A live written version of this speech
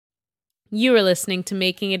You are listening to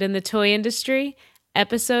Making It in the Toy Industry,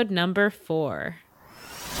 episode number 4.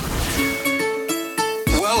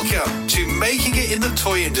 Welcome to Making It in the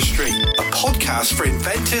Toy Industry, a podcast for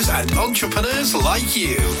inventors and entrepreneurs like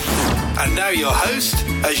you. And now your host,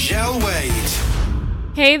 Azhelle Wade.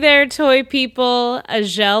 Hey there, toy people.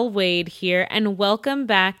 Azhelle Wade here, and welcome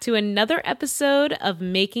back to another episode of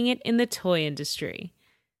Making It in the Toy Industry.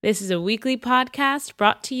 This is a weekly podcast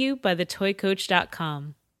brought to you by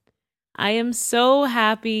thetoycoach.com. I am so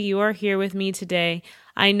happy you are here with me today.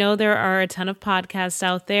 I know there are a ton of podcasts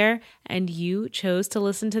out there, and you chose to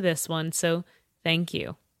listen to this one, so thank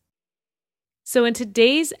you. So in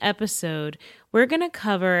today's episode, we're going to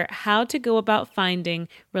cover how to go about finding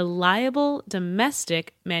reliable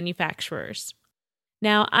domestic manufacturers.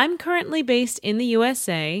 Now, I'm currently based in the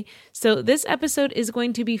USA, so this episode is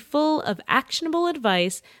going to be full of actionable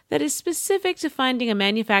advice that is specific to finding a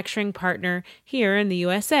manufacturing partner here in the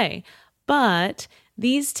USA. But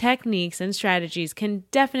these techniques and strategies can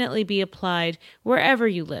definitely be applied wherever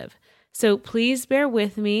you live. So please bear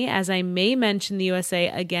with me as I may mention the USA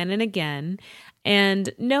again and again,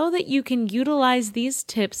 and know that you can utilize these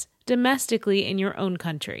tips domestically in your own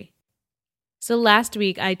country. So last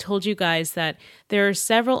week, I told you guys that there are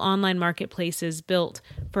several online marketplaces built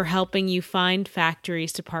for helping you find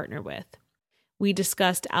factories to partner with. We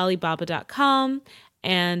discussed Alibaba.com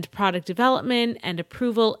and product development and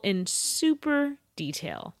approval in super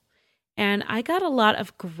detail. And I got a lot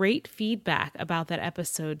of great feedback about that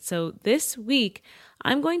episode. So this week,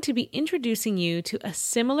 I'm going to be introducing you to a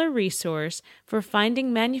similar resource for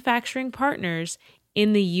finding manufacturing partners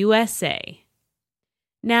in the USA.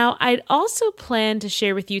 Now, I'd also planned to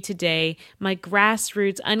share with you today my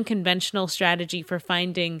grassroots unconventional strategy for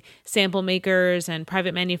finding sample makers and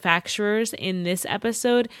private manufacturers in this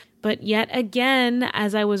episode. But yet again,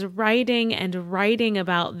 as I was writing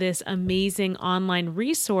about this amazing online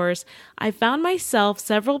resource, I found myself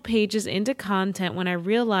several pages into content when I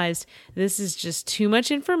realized this is just too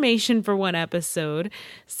much information for one episode.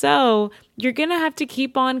 So you're going to have to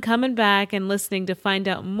keep on coming back and listening to find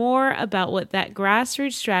out more about what that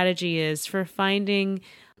grassroots strategy is for finding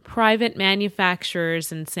private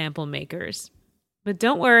manufacturers and sample makers. But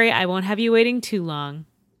don't worry, I won't have you waiting too long.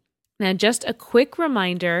 Now, just a quick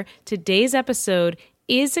reminder, today's episode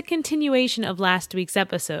is a continuation of last week's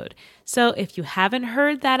episode. So if you haven't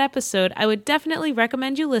heard that episode, I would definitely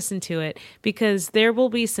recommend you listen to it because there will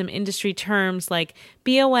be some industry terms like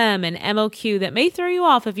BOM and MOQ that may throw you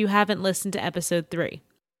off if you haven't listened to episode 3.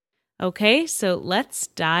 Okay, so let's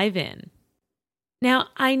dive in. Now,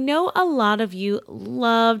 I know a lot of you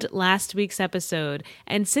loved last week's episode,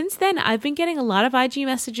 and since then, I've been getting a lot of IG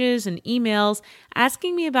messages and emails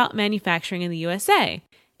asking me about manufacturing in the USA.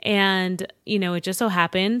 And, it just so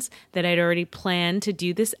happens that I'd already planned to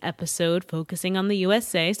do this episode focusing on the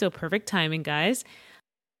USA, so perfect timing, guys.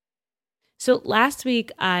 So last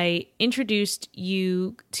week, I introduced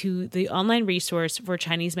you to the online resource for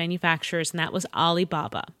Chinese manufacturers, and that was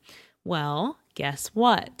Alibaba. Well, guess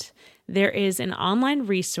what? There is an online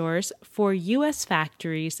resource for U.S.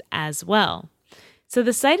 factories as well. So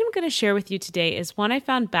the site I'm going to share with you today is one I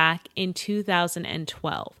found back in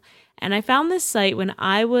 2012. And I found this site when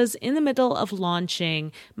I was in the middle of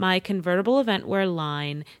launching my convertible eventwear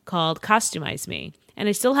line called Costumize Me. And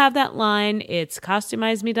I still have that line. It's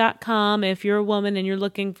costumizeme.com if you're a woman and you're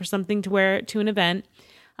looking for something to wear to an event.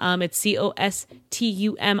 It's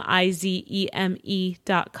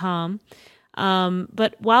costumizeme.com.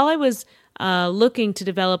 But while I was looking to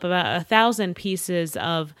develop about 1,000 pieces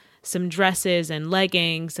of some dresses and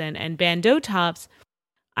leggings and bandeau tops,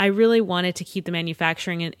 I really wanted to keep the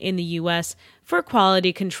manufacturing in the U.S. for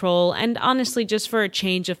quality control and honestly just for a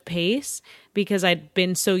change of pace because I'd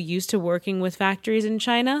been so used to working with factories in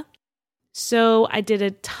China. So I did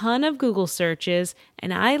a ton of Google searches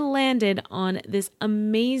and I landed on this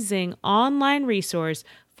amazing online resource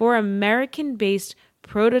for American-based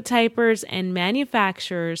prototypers and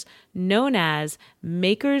manufacturers known as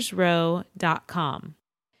makersrow.com.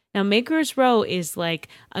 Now, Makers Row is like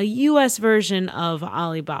a US version of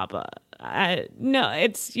Alibaba. No,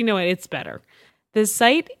 it's better. The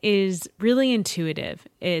site is really intuitive.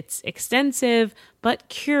 It's extensive, but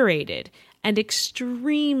curated and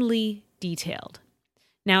extremely detailed.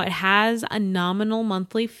 Now, it has a nominal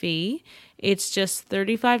monthly fee. It's just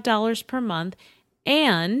 $35 per month.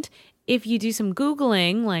 And if you do some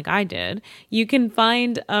Googling, like I did, you can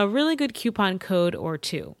find a really good coupon code or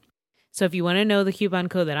two. So if you want to know the coupon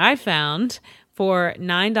code that I found for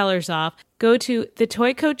 $9 off, go to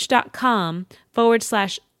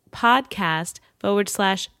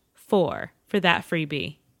thetoycoach.com/podcast/4 for that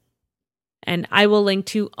freebie. And I will link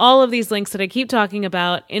to all of these links that I keep talking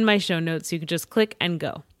about in my show notes, so you can just click and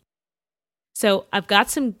go. So I've got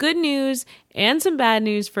some good news and some bad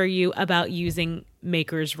news for you about using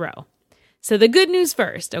Makers Row. So the good news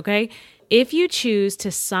first, okay? If you choose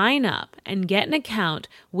to sign up and get an account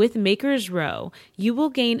with Makers Row, you will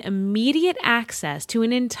gain immediate access to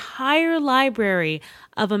an entire library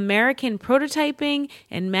of American prototyping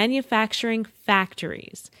and manufacturing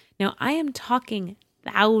factories. Now, I am talking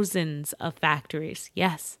thousands of factories.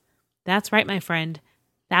 Yes, that's right, my friend,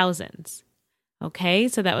 thousands. Okay,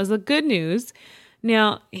 so that was the good news.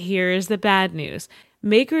 Now, here's the bad news.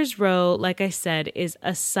 Makers Row, like I said, is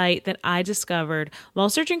a site that I discovered while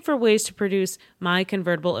searching for ways to produce my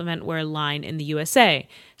convertible event wear line in the USA.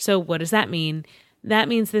 So what does that mean? That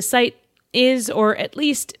means the site is, or at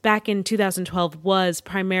least back in 2012, was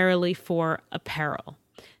primarily for apparel.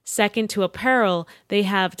 Second to apparel, they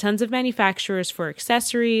have tons of manufacturers for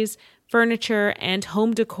accessories, furniture, and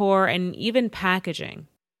home decor, and even packaging.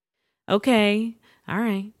 Okay, all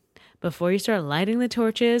right. Before you start lighting the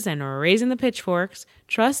torches and raising the pitchforks,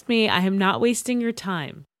 trust me, I am not wasting your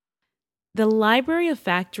time. The library of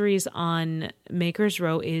factories on Makers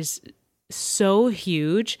Row is so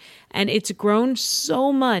huge, and it's grown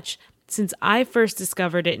so much since I first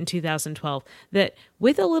discovered it in 2012 that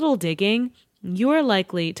with a little digging, you are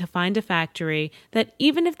likely to find a factory that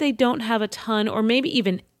even if they don't have a ton or maybe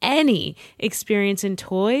even any experience in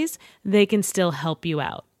toys, they can still help you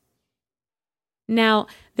out. Now,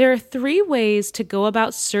 there are 3 ways to go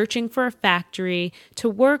about searching for a factory to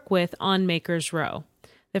work with on Makers Row.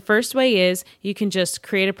 The first way is you can just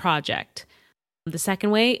create a project. The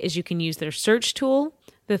second way is you can use their search tool.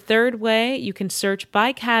 The third way, you can search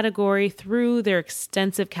by category through their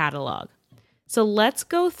extensive catalog. So let's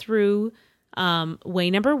go through way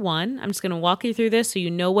number 1. I'm just going to walk you through this so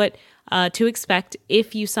you know what to expect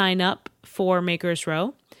if you sign up for Makers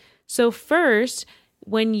Row. So first,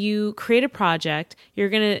 when you create a project,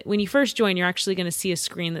 when you first join, you're actually going to see a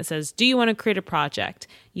screen that says, do you want to create a project?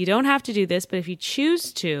 You don't have to do this, but if you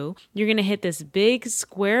choose to, you're going to hit this big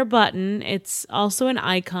square button. It's also an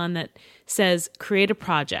icon that says create a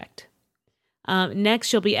project.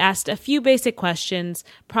 Next, you'll be asked a few basic questions: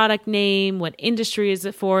 product name, what industry is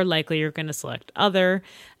it for? Likely you're going to select other,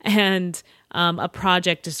 and a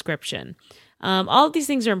project description. All of these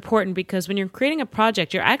things are important because when you're creating a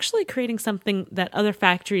project, you're actually creating something that other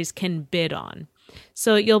factories can bid on.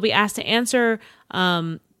 So you'll be asked to answer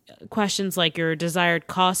questions like your desired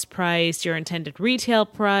cost price, your intended retail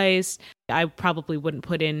price. I probably wouldn't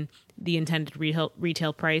put in the intended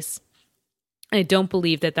retail price. I don't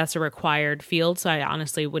believe that that's a required field, so I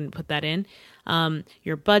honestly wouldn't put that in.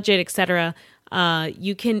 Your budget, etc.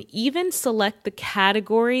 You can even select the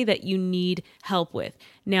category that you need help with.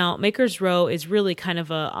 Now, Makers Row is really kind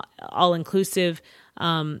of a all-inclusive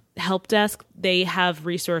help desk. They have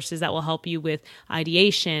resources that will help you with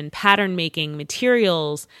ideation, pattern making,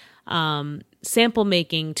 materials, sample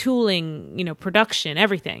making, tooling, production,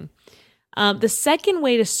 everything. The second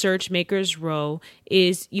way to search Makers Row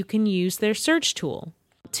is you can use their search tool.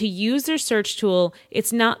 To use their search tool,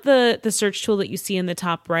 it's not the search tool that you see in the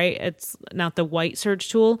top right. It's not the white search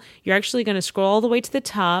tool. You're actually going to scroll all the way to the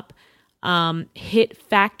top, hit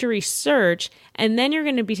factory search, and then you're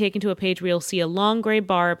going to be taken to a page where you'll see a long gray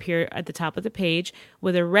bar appear at the top of the page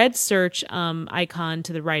with a red search icon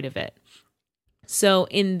to the right of it. So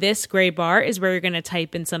in this gray bar is where you're going to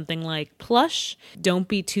type in something like plush. Don't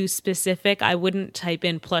be too specific. I wouldn't type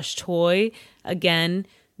in plush toy. Again,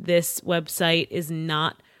 this website is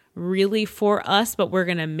not really for us, but we're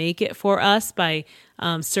going to make it for us by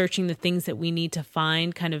searching the things that we need to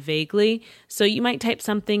find kind of vaguely. So you might type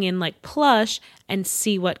something in like plush and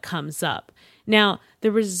see what comes up. Now,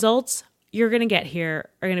 the results you're going to get here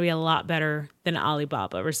are going to be a lot better than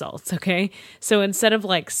Alibaba results, okay? So instead of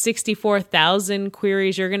like 64,000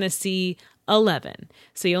 queries, you're going to see 11.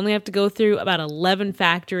 So you only have to go through about 11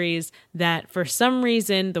 factories that for some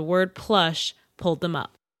reason the word plush pulled them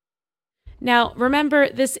up. Now, remember,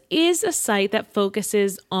 this is a site that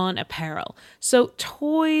focuses on apparel. So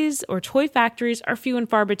toys or toy factories are few and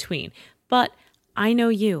far between. But I know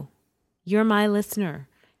you. You're my listener.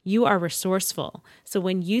 You are resourceful. So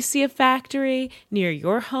when you see a factory near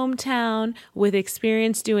your hometown with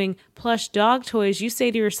experience doing plush dog toys, you say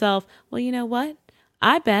to yourself, well, you know what?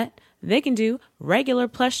 I bet they can do regular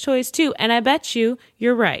plush toys too. And I bet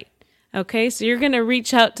you're right. Okay, so you're going to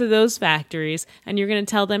reach out to those factories and you're going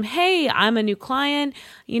to tell them, hey, I'm a new client.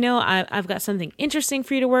 I've got something interesting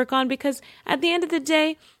for you to work on, because at the end of the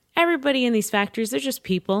day, Everybody in these factories, they're just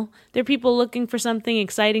people. They're people looking for something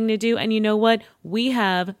exciting to do. And you know what? We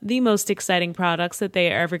have the most exciting products that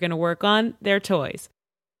they are ever going to work on. They're toys.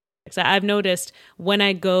 So I've noticed when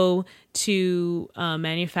I go to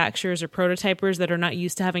manufacturers or prototypers that are not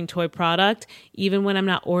used to having toy product, even when I'm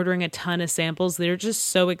not ordering a ton of samples, they're just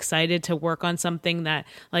so excited to work on something that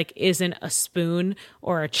like isn't a spoon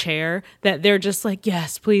or a chair, that they're just like,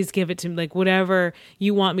 yes, please give it to me. Like whatever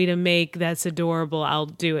you want me to make that's adorable, I'll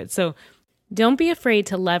do it. So don't be afraid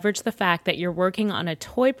to leverage the fact that you're working on a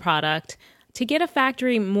toy product to get a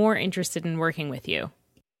factory more interested in working with you.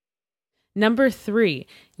 Number 3,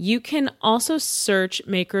 you can also search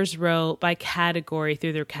Makers Row by category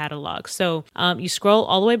through their catalog. So you scroll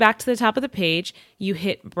all the way back to the top of the page, you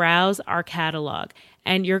hit Browse Our Catalog,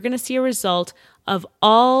 and you're going to see a result of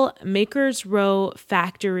all Makers Row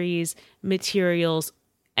factories, materials,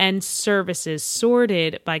 and services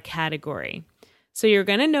sorted by category. So you're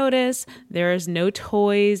going to notice there is no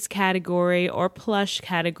toys category or plush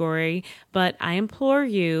category, but I implore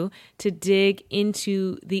you to dig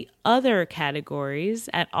into the other categories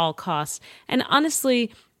at all costs. And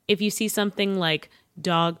honestly, if you see something like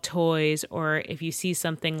dog toys or if you see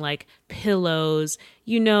something like pillows,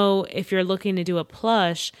 you know, if you're looking to do a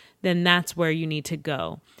plush, then that's where you need to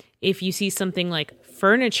go. If you see something like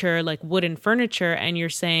furniture, like wooden furniture, and you're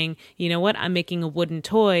saying, you know what, I'm making a wooden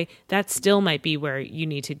toy, that still might be where you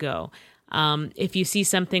need to go. If you see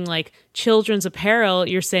something like children's apparel,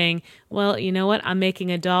 you're saying, well, you know what, I'm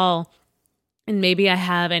making a doll and maybe I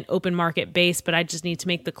have an open market base, but I just need to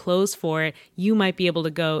make the clothes for it. You might be able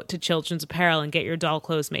to go to children's apparel and get your doll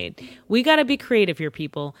clothes made. We got to be creative here,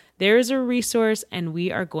 people. There is a resource and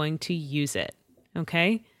we are going to use it.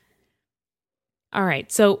 Okay? All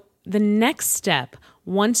right. So the next step,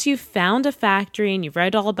 once you've found a factory and you've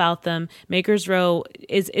read all about them, Makers Row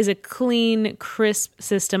is a clean, crisp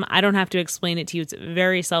system. I don't have to explain it to you. It's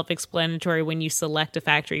very self-explanatory. When you select a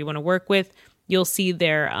factory you want to work with, you'll see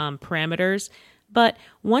their parameters. But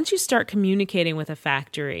once you start communicating with a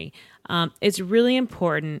factory, it's really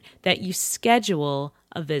important that you schedule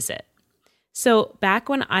a visit. So back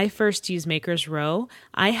when I first used Makers Row,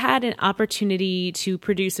 I had an opportunity to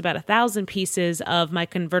produce about 1,000 pieces of my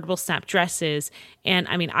convertible snap dresses. And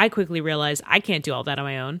I mean, I quickly realized I can't do all that on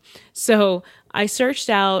my own. So I searched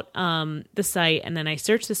out the site, and then I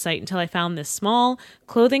searched the site until I found this small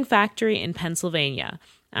clothing factory in Pennsylvania.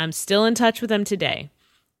 I'm still in touch with them today.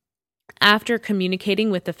 After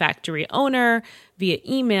communicating with the factory owner via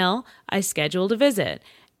email, I scheduled a visit.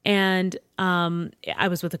 And I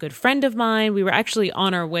was with a good friend of mine. We were actually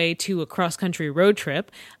on our way to a cross-country road trip,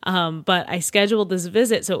 but I scheduled this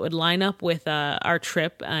visit so it would line up with our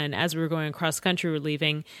trip. And as we were going cross-country, we were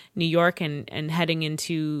leaving New York and heading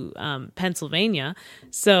into Pennsylvania.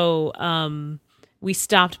 So we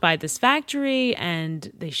stopped by this factory,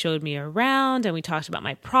 and they showed me around, and we talked about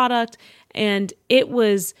my product, and it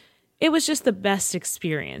was just the best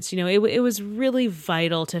experience. You know, it was really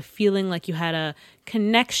vital to feeling like you had a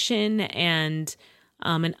connection and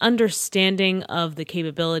an understanding of the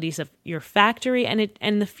capabilities of your factory,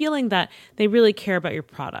 and the feeling that they really care about your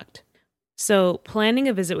product. So planning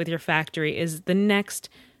a visit with your factory is the next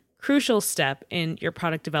crucial step in your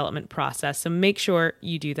product development process. So make sure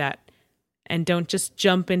you do that and don't just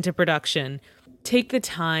jump into production. Take the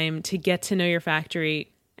time to get to know your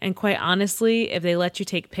factory. And quite honestly, if they let you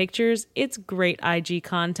take pictures, it's great IG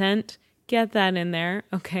content. Get that in there,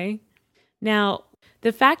 okay? Now,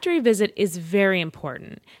 the factory visit is very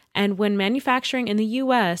important. And when manufacturing in the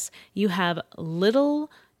US, you have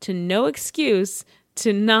little to no excuse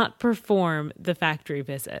to not perform the factory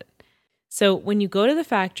visit. So when you go to the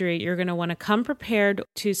factory, you're going to want to come prepared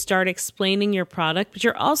to start explaining your product, but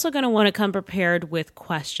you're also going to want to come prepared with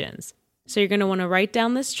questions. So you're going to want to write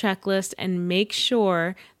down this checklist and make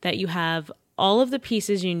sure that you have all of the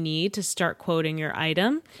pieces you need to start quoting your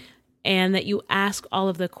item, and that you ask all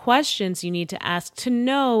of the questions you need to ask to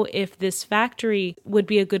know if this factory would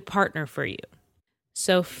be a good partner for you.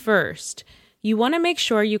 So first, you want to make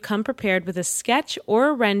sure you come prepared with a sketch or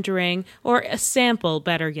a rendering or a sample,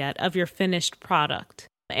 better yet, of your finished product.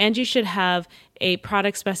 And you should have a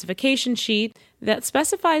product specification sheet that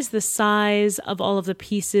specifies the size of all of the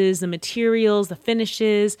pieces, the materials, the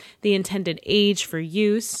finishes, the intended age for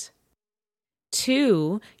use.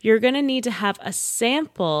 2, you're going to need to have a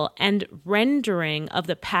sample and rendering of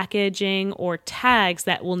the packaging or tags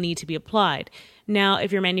that will need to be applied. Now,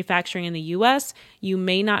 if you're manufacturing in the US, you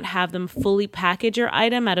may not have them fully package your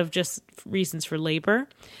item out of just reasons for labor,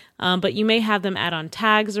 but you may have them add on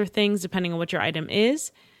tags or things depending on what your item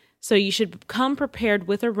is. So you should come prepared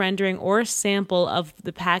with a rendering or a sample of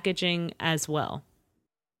the packaging as well.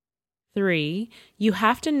 3, you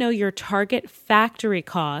have to know your target factory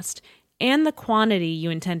cost and the quantity you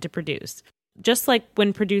intend to produce. Just like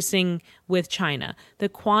when producing with China, the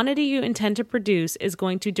quantity you intend to produce is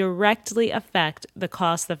going to directly affect the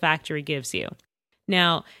cost the factory gives you.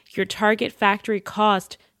 Now, your target factory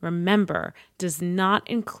cost, remember, does not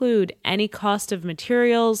include any cost of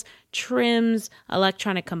materials, trims,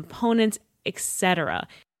 electronic components, etc.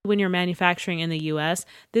 When you're manufacturing in the US,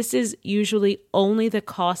 this is usually only the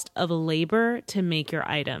cost of labor to make your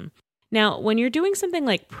item. Now, when you're doing something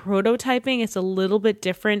like prototyping, it's a little bit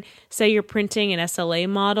different. Say you're printing an SLA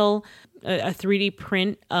model, a 3D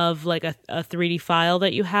print of like a 3D file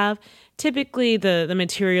that you have. Typically, the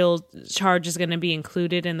material charge is going to be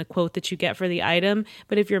included in the quote that you get for the item.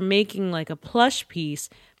 But if you're making like a plush piece,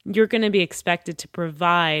 you're going to be expected to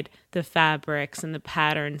provide the fabrics and the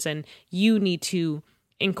patterns, and you need to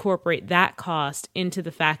incorporate that cost into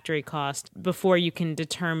the factory cost before you can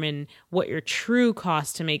determine what your true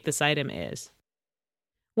cost to make this item is.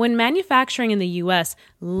 When manufacturing in the US,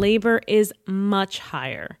 labor is much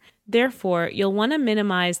higher. Therefore, you'll want to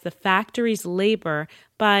minimize the factory's labor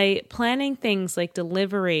by planning things like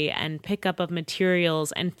delivery and pickup of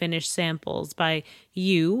materials and finished samples by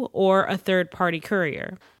you or a third-party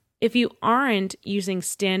courier. If you aren't using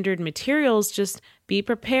standard materials, just be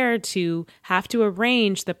prepared to have to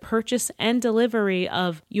arrange the purchase and delivery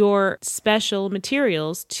of your special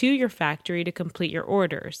materials to your factory to complete your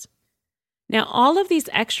orders. Now, all of these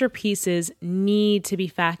extra pieces need to be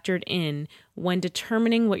factored in when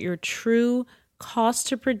determining what your true cost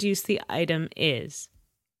to produce the item is.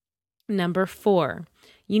 Number 4,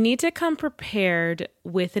 you need to come prepared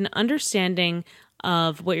with an understanding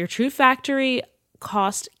of what your true factory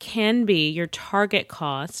cost can be, your target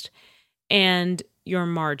cost, and your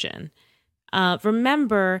margin.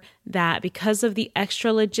 Remember that because of the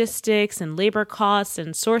extra logistics and labor costs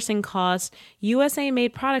and sourcing costs,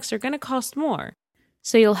 USA-made products are going to cost more.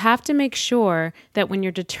 So you'll have to make sure that when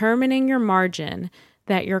you're determining your margin,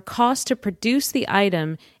 that your cost to produce the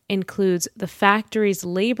item includes the factory's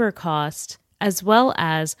labor cost, as well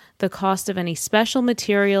as the cost of any special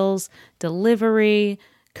materials, delivery,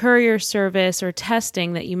 courier service, or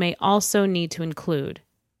testing that you may also need to include.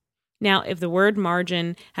 Now, if the word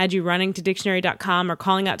margin had you running to dictionary.com or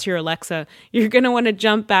calling out to your Alexa, you're going to want to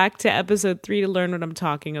jump back to episode 3 to learn what I'm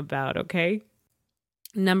talking about, okay?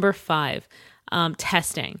 Number 5,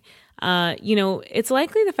 testing. It's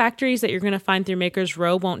likely the factories that you're going to find through Makers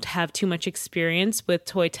Row won't have too much experience with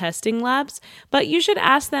toy testing labs, but you should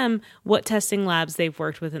ask them what testing labs they've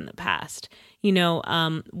worked with in the past.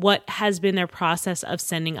 What has been their process of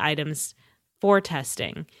sending items for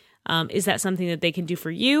testing? Is that something that they can do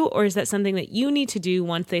for you, or is that something that you need to do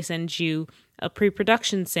once they send you a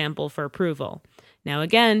pre-production sample for approval? Now,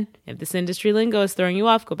 again, if this industry lingo is throwing you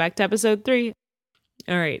off, go back to episode 3.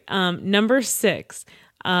 All right. Number 6,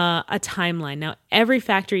 a timeline. Now, every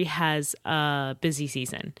factory has a busy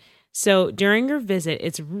season. So during your visit,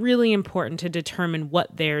 it's really important to determine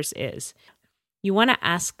what theirs is. You want to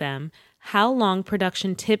ask them how long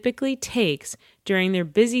production typically takes during their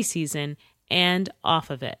busy season and off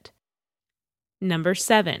of it. Number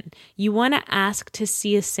 7, you want to ask to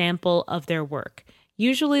see a sample of their work.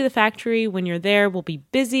 Usually the factory, when you're there, will be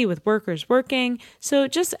busy with workers working, so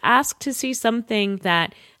just ask to see something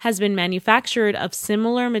that has been manufactured of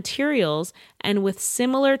similar materials and with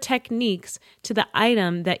similar techniques to the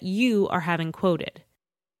item that you are having quoted.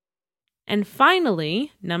 And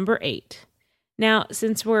finally, number 8. Now,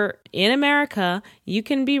 since we're in America, you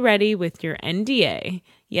can be ready with your NDA.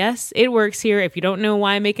 Yes, it works here. If you don't know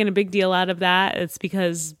why I'm making a big deal out of that, it's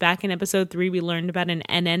because back in episode 3, we learned about an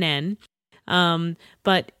NNN.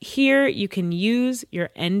 But here you can use your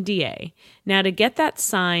NDA. Now, to get that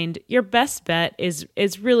signed, your best bet is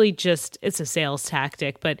really just, it's a sales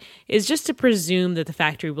tactic, but is just to presume that the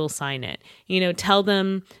factory will sign it. Tell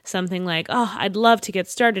them something like, "Oh, I'd love to get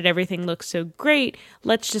started. Everything looks so great.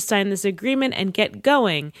 Let's just sign this agreement and get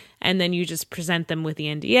going." And then you just present them with the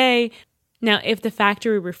NDA. Now, if the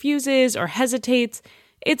factory refuses or hesitates,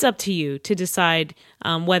 it's up to you to decide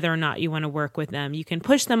whether or not you want to work with them. You can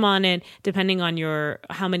push them on it depending on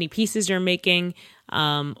how many pieces you're making.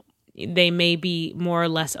 They may be more or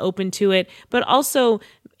less open to it, but also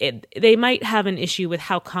they might have an issue with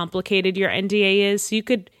how complicated your NDA is. So you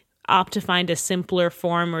could opt to find a simpler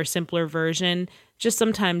form or a simpler version. Just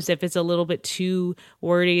sometimes if it's a little bit too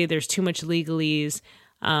wordy, there's too much legalese,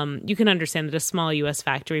 you can understand that a small U.S.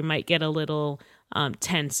 factory might get a little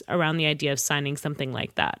tense around the idea of signing something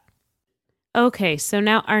like that. Okay, so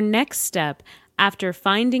now our next step After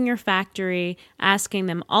finding your factory, asking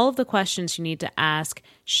them all of the questions you need to ask,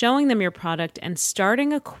 showing them your product, and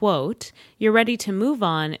starting a quote, you're ready to move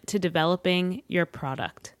on to developing your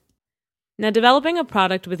product. Now, developing a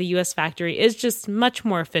product with a US factory is just much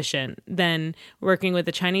more efficient than working with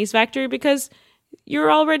a Chinese factory because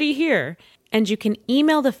you're already here. And you can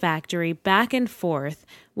email the factory back and forth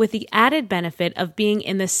with the added benefit of being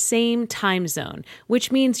in the same time zone,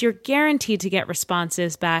 which means you're guaranteed to get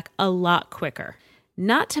responses back a lot quicker.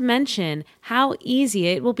 Not to mention how easy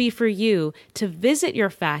it will be for you to visit your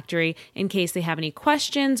factory in case they have any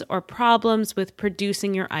questions or problems with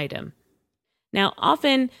producing your item. Now,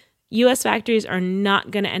 often, US factories are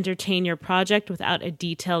not going to entertain your project without a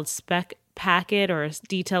detailed spec packet or a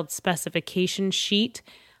detailed specification sheet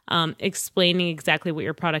explaining exactly what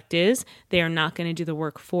your product is. They are not going to do the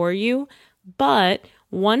work for you. But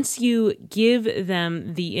once you give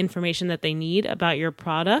them the information that they need about your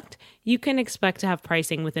product, you can expect to have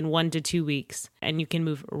pricing within 1 to 2 weeks, and you can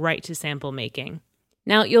move right to sample making.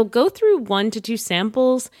 Now, you'll go through 1 to 2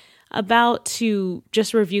 samples about to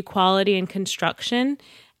just review quality and construction,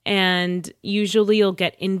 and usually you'll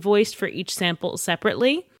get invoiced for each sample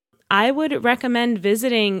separately. I would recommend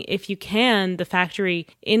visiting, if you can, the factory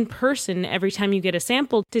in person every time you get a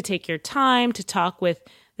sample to take your time to talk with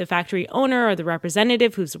the factory owner or the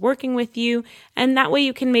representative who's working with you, and that way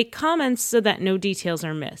you can make comments so that no details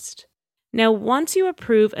are missed. Now, once you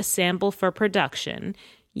approve a sample for production,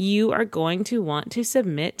 you are going to want to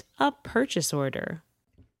submit a purchase order.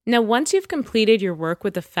 Now, once you've completed your work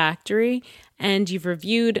with the factory and you've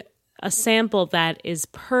reviewed a sample that is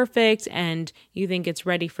perfect and you think it's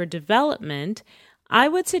ready for development, I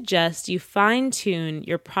would suggest you fine-tune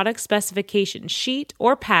your product specification sheet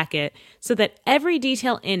or packet so that every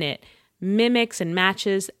detail in it mimics and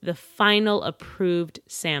matches the final approved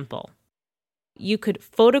sample. You could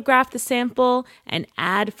photograph the sample and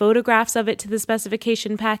add photographs of it to the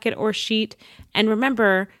specification packet or sheet. And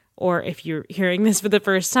remember, or if you're hearing this for the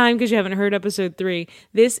first time because you haven't heard episode 3,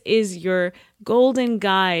 this is your golden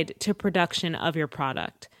guide to production of your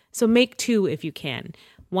product. So make 2 if you can,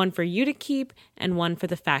 1 for you to keep and 1 for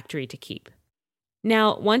the factory to keep.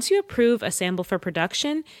 Now, once you approve a sample for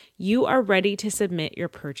production, you are ready to submit your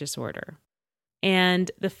purchase order.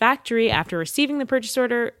 And the factory, after receiving the purchase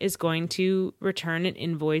order, is going to return an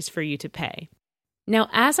invoice for you to pay. Now,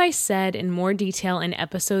 as I said in more detail in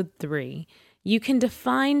episode 3, you can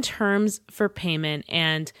define terms for payment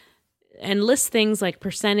and list things like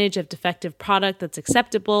percentage of defective product that's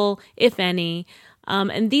acceptable, if any.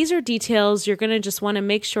 And these are details you're going to just want to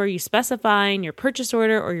make sure you specify in your purchase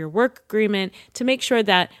order or your work agreement to make sure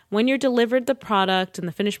that when you're delivered the product and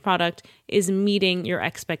the finished product is meeting your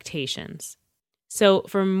expectations. So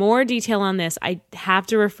for more detail on this, I have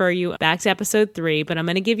to refer you back to episode 3, but I'm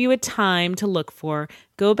going to give you a time to look for.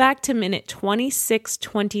 Go back to minute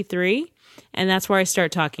 26:23. And that's where I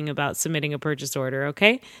start talking about submitting a purchase order,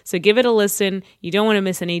 okay? So give it a listen. You don't want to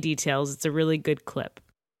miss any details. It's a really good clip.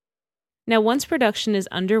 Now, once production is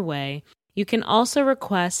underway, you can also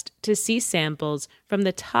request to see samples from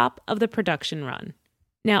the top of the production run.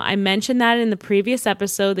 Now, I mentioned that in the previous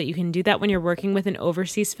episode that you can do that when you're working with an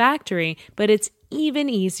overseas factory, but it's even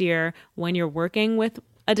easier when you're working with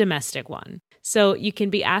a domestic one. So you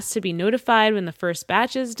can be asked to be notified when the first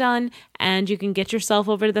batch is done, and you can get yourself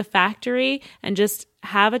over to the factory and just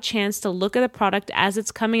have a chance to look at the product as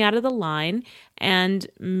it's coming out of the line and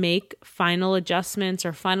make final adjustments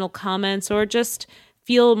or final comments, or just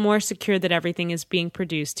feel more secure that everything is being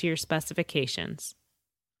produced to your specifications.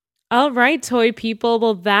 All right, toy people.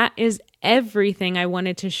 Well, that is everything I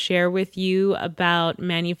wanted to share with you about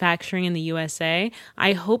manufacturing in the USA.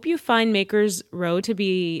 I hope you find Makers Row to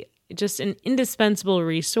be just an indispensable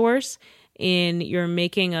resource in your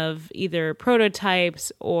making of either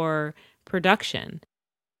prototypes or production.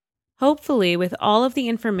 Hopefully, with all of the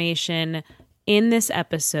information in this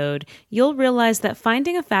episode, you'll realize that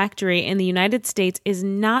finding a factory in the United States is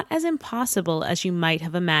not as impossible as you might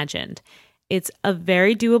have imagined. It's a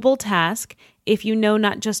very doable task if you know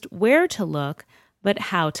not just where to look, but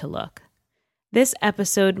how to look. This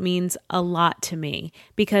episode means a lot to me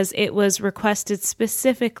because it was requested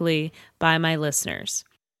specifically by my listeners.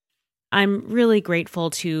 I'm really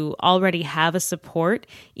grateful to already have a support,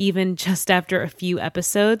 even just after a few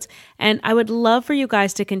episodes, and I would love for you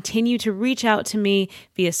guys to continue to reach out to me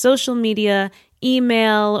via social media,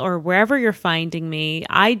 email, or wherever you're finding me,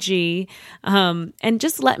 IG, and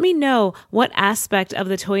just let me know what aspect of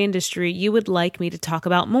the toy industry you would like me to talk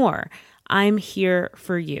about more. I'm here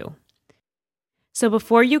for you. So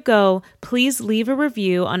before you go, please leave a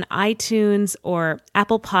review on iTunes or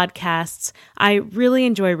Apple Podcasts. I really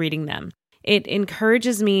enjoy reading them. It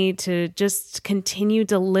encourages me to just continue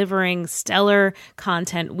delivering stellar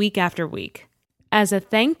content week after week. As a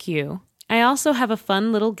thank you, I also have a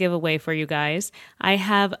fun little giveaway for you guys. I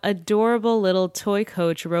have adorable little Toy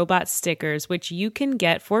Coach robot stickers, which you can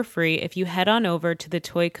get for free if you head on over to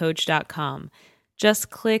thetoycoach.com. Just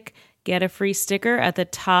click Get a Free Sticker at the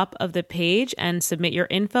top of the page and submit your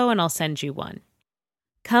info, and I'll send you one.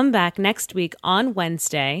 Come back next week on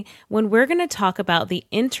Wednesday when we're going to talk about the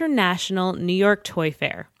International New York Toy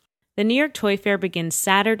Fair. The New York Toy Fair begins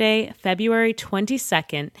Saturday, February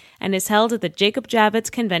 22nd, and is held at the Jacob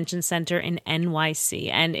Javits Convention Center in NYC,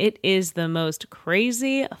 and it is the most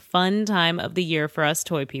crazy, fun time of the year for us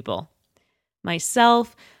toy people.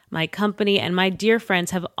 Myself, my company, and my dear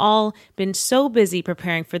friends have all been so busy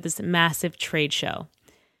preparing for this massive trade show.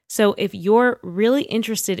 So if you're really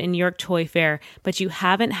interested in New York Toy Fair, but you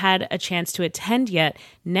haven't had a chance to attend yet,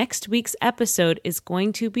 next week's episode is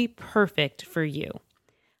going to be perfect for you.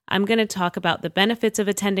 I'm going to talk about the benefits of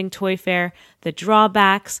attending Toy Fair, the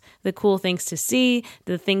drawbacks, the cool things to see,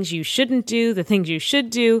 the things you shouldn't do, the things you should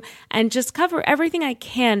do, and just cover everything I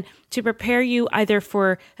can to prepare you either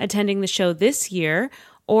for attending the show this year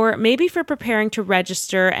or maybe for preparing to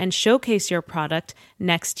register and showcase your product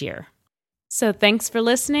next year. So thanks for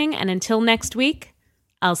listening, and until next week,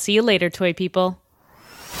 I'll see you later, toy people.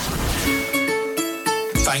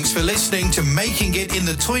 Thanks for listening to Making It in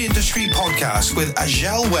the Toy Industry podcast with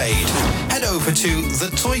Azhelle Wade. Head over to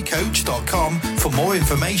thetoycoach.com for more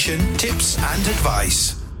information, tips, and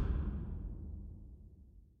advice.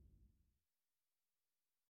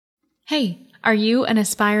 Hey, are you an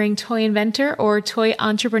aspiring toy inventor or toy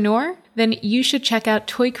entrepreneur? Then you should check out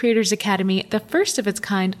Toy Creators Academy, the first of its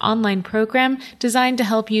kind online program designed to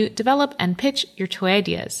help you develop and pitch your toy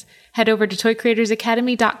ideas. Head over to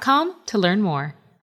toycreatorsacademy.com to learn more.